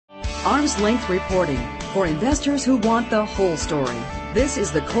arm's length reporting for investors who want the whole story. This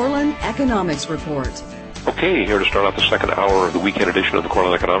is the Corlin Economics Report. Okay, here to start off the second hour of the weekend edition of the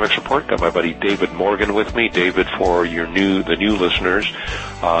Corlin Economics Report. Got my buddy David Morgan with me. David, for the new listeners,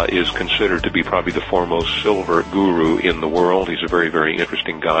 is considered to be probably the foremost silver guru in the world. He's a very, very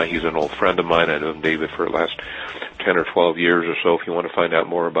interesting guy. He's an old friend of mine. I've known David for the last 10 or 12 years or so. If you want to find out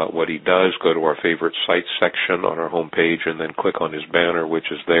more about what he does, go to our favorite sites section on our homepage and then click on his banner,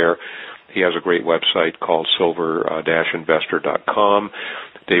 which is there. He has a great website called silver-investor.com.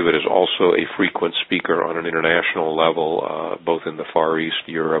 David is also a frequent speaker on an international level, both in the Far East,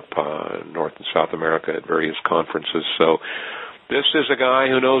 Europe, North and South America at various conferences. So this is a guy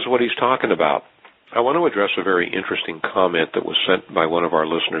who knows what he's talking about. I want to address a very interesting comment that was sent by one of our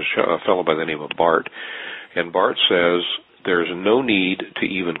listeners, a fellow by the name of Bart. And Bart says, there's no need to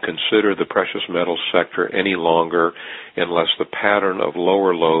even consider the precious metals sector any longer unless the pattern of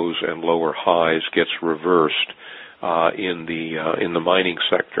lower lows and lower highs gets reversed in the mining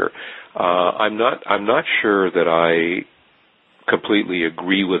sector. I'm not sure that I completely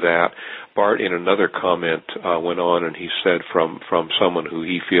agree with that. Bart, in another comment, went on and he said from someone who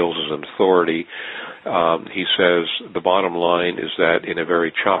he feels is an authority, he says the bottom line is that in a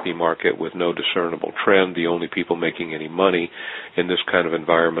very choppy market with no discernible trend, the only people making any money in this kind of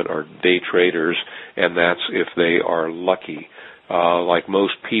environment are day traders, and that's if they are lucky. Like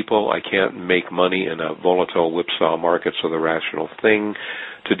most people, I can't make money in a volatile whipsaw market, so the rational thing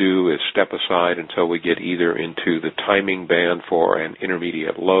to do is step aside until we get either into the timing band for an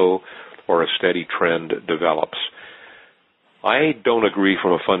intermediate low or a steady trend develops. I don't agree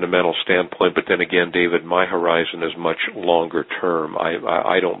from a fundamental standpoint, but then again, David, my horizon is much longer term.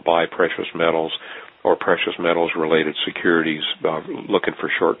 I don't buy precious metals or precious metals-related securities looking for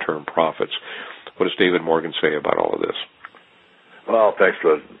short-term profits. What does David Morgan say about all of this? Well, thanks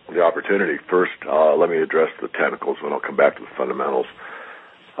for the opportunity. First, let me address the technicals, and I'll come back to the fundamentals.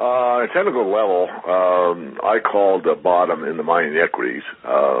 At a technical level, I called the bottom in the mining equities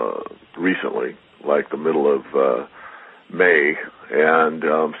recently, like the middle of May, and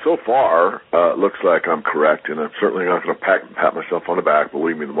so far, it looks like I'm correct, and I'm certainly not going to pat myself on the back.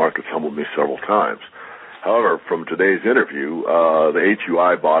 Believe me, the market's humbled me several times. However, from today's interview, the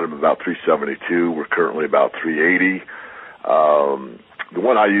HUI bottom about 372. We're currently about 380. The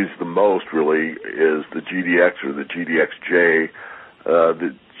one I use the most really is the GDX or the GDXJ.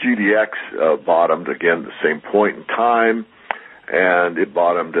 The GDX bottomed again at the same point in time, and it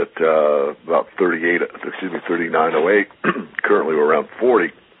bottomed at about 3908. Currently we're around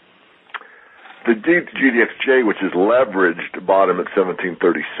 40. The GDXJ, which is leveraged, bottom at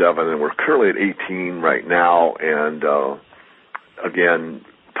 1737, and we're currently at 18 right now, and again,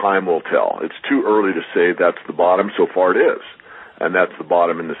 time will tell. It's too early to say that's the bottom. So far it is. And that's the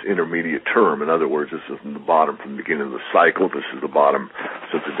bottom in this intermediate term. In other words, this isn't the bottom from the beginning of the cycle. This is the bottom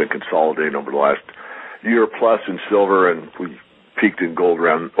since it's been consolidating over the last year plus in silver, and we peaked in gold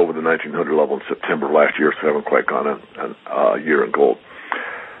around over the 1900 level in September last year, so we haven't quite gone a year in gold.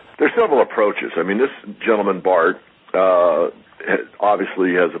 There's several approaches. I mean, this gentleman, Bart,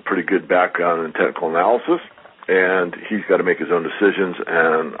 obviously has a pretty good background in technical analysis, and he's got to make his own decisions,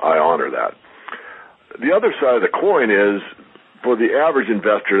 and I honor that. The other side of the coin is, for the average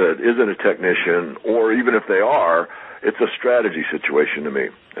investor that isn't a technician, or even if they are, it's a strategy situation to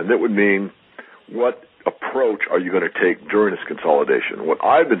me. And that would mean, what approach are you going to take during this consolidation? What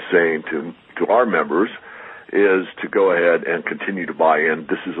I've been saying to our members is to go ahead and continue to buy in.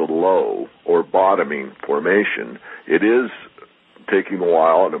 This is a low or bottoming formation. It is taking a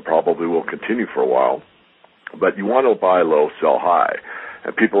while, and it probably will continue for a while. But you want to buy low, sell high.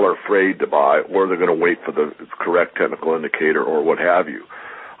 And people are afraid to buy, or they're going to wait for the correct technical indicator or what have you.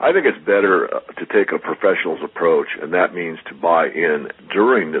 I think it's better to take a professional's approach, and that means to buy in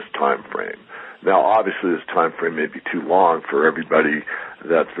during this time frame. Now, obviously, this time frame may be too long for everybody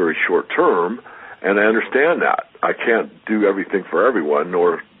that's very short term, and I understand that. I can't do everything for everyone,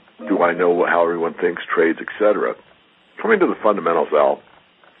 nor do I know how everyone thinks, trades, etc. Coming to the fundamentals, Al,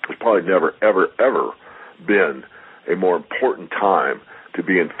 there's probably never, ever, ever been a more important time to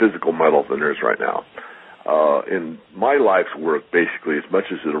be in physical metals than there is right now. In my life's work, basically, as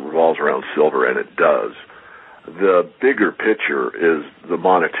much as it revolves around silver, and it does, the bigger picture is the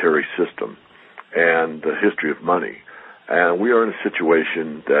monetary system and the history of money. And we are in a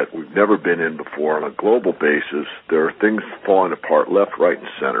situation that we've never been in before on a global basis. There are things falling apart left, right, and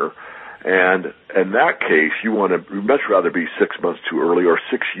center. And in that case, you much rather be 6 months too early or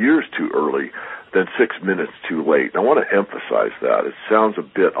 6 years too early than 6 minutes too late. And I want to emphasize that. It sounds a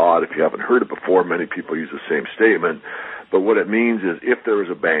bit odd if you haven't heard it before. Many people use the same statement. But what it means is if there is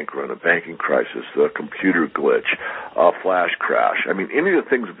a bank run, a banking crisis, a computer glitch, a flash crash, I mean, any of the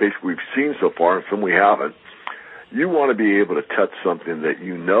things basically we've seen so far, and some we haven't, you want to be able to touch something that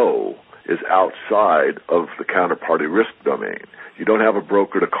you know is outside of the counterparty risk domain. You don't have a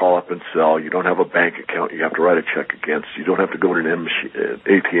broker to call up and sell. You don't have a bank account you have to write a check against. You don't have to go to an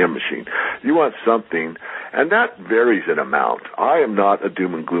ATM machine. You want something, and that varies in amount. I am not a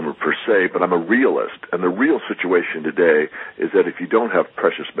doom and gloomer per se, but I'm a realist. And the real situation today is that if you don't have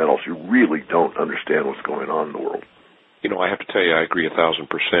precious metals, you really don't understand what's going on in the world. You know, I have to tell you, I agree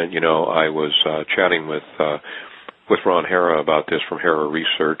 1,000%. You know, I was chatting with Ron Hara about this from Hara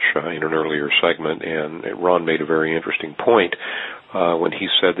Research in an earlier segment, and Ron made a very interesting point when he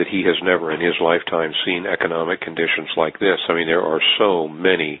said that he has never in his lifetime seen economic conditions like this. I mean, there are so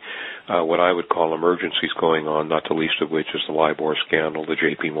many what I would call emergencies going on, not the least of which is the LIBOR scandal, the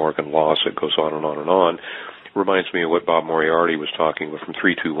J.P. Morgan loss. It goes on and on and on. Reminds me of what Bob Moriarty was talking from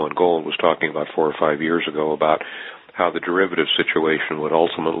 321 Gold, was talking about 4 or 5 years ago about how the derivative situation would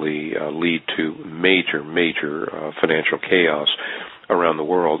ultimately lead to major financial chaos around the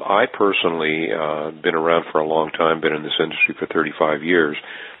world. I personally been around for a long time, been in this industry for 35 years,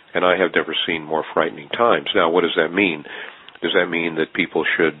 and I have never seen more frightening times. Now, what does that mean? Does that mean that people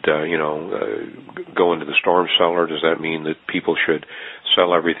should, go into the storm cellar? Does that mean that people should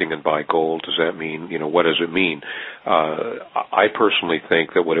sell everything and buy gold? Does that mean, what does it mean? I personally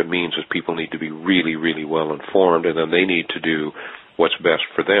think that what it means is people need to be really, really well informed, and then they need to do what's best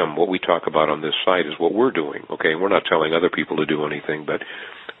for them. What we talk about on this site is what we're doing, okay? We're not telling other people to do anything, but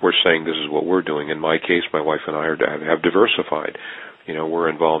we're saying this is what we're doing. In my case, my wife and I have diversified. We're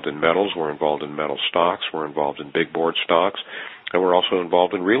involved in metals, we're involved in metal stocks, we're involved in big board stocks, and we're also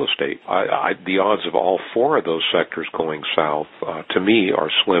involved in real estate. The odds of all 4 of those sectors going south, to me, are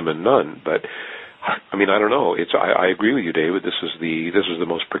slim and none. But I mean, I don't know. I agree with you, David. This is the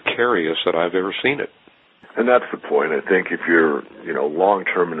most precarious that I've ever seen it. And that's the point. I think if you're long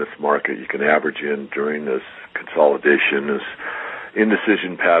term in this market, you can average in during this consolidation, this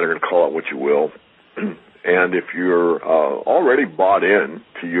indecision pattern, call it what you will. And if you're already bought in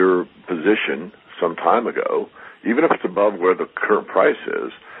to your position some time ago, even if it's above where the current price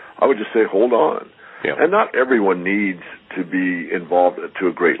is, I would just say hold on. Yeah. And not everyone needs to be involved to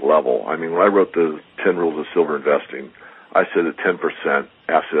a great level. I mean, when I wrote the 10 Rules of Silver Investing, I said that 10%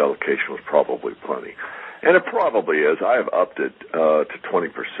 asset allocation was probably plenty. And it probably is. I have upped it to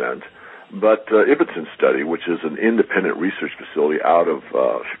 20%. But Ibbotson Study, which is an independent research facility out of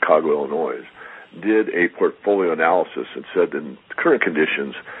Chicago, Illinois, did a portfolio analysis and said in current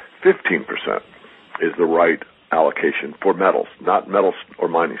conditions, 15% is the right allocation for metals, not metals or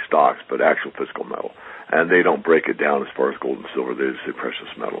mining stocks, but actual physical metal. And they don't break it down as far as gold and silver. They just say precious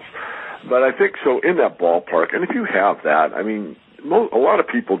metals. But I think so in that ballpark, and if you have that, I mean, a lot of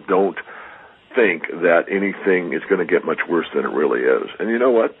people don't think that anything is going to get much worse than it really is. And you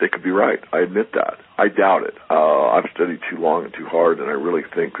know what? They could be right. I admit that. I doubt it. I've studied too long and too hard, and I really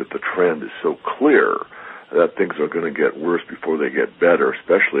think that the trend is so clear that things are going to get worse before they get better,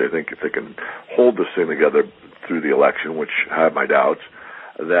 especially I think if they can hold this thing together through the election, which I have my doubts,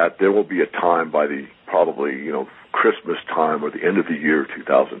 that there will be a time by the probably, Christmas time or the end of the year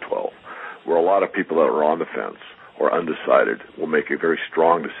 2012 where a lot of people that are on the fence or undecided will make a very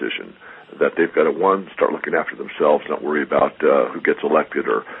strong decision that they've got to, one, start looking after themselves, not worry about who gets elected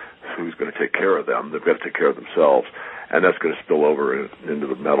or who's going to take care of them. They've got to take care of themselves, and that's going to spill over into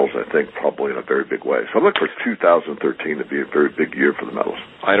the metals, I think, probably in a very big way. So I'm looking for 2013 to be a very big year for the metals.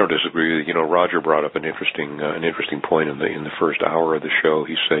 I don't disagree with you. Roger brought up an interesting point in the first hour of the show.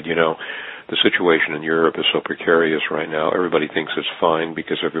 He said, the situation in Europe is so precarious right now. Everybody thinks it's fine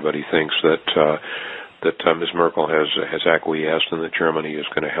because everybody thinks that Ms. Merkel has acquiesced and that Germany is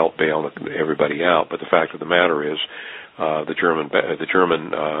going to help bail everybody out. But the fact of the matter is, the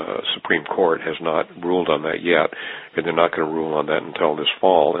German Supreme Court has not ruled on that yet, and they're not going to rule on that until this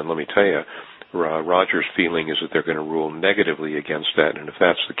fall. And let me tell you, Roger's feeling is that they're going to rule negatively against that. And if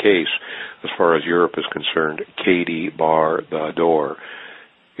that's the case, as far as Europe is concerned, Katie, bar the door.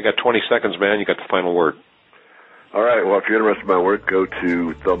 You got 20 seconds, man. You got the final word. All right. Well, if you're interested in my work, go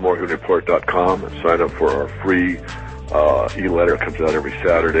to themorganreport.com and sign up for our free e-letter. It comes out every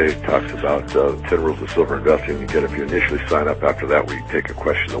Saturday. It talks about 10 rules of silver investing. You get, if you initially sign up, after that we take a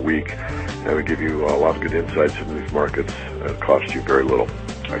question a week, and we give you a lot of good insights into these markets. It costs you very little.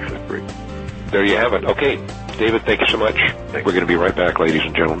 Actually, free. There you have it. Okay. David, thank you so much. Thanks. We're going to be right back, ladies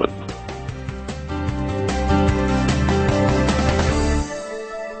and gentlemen.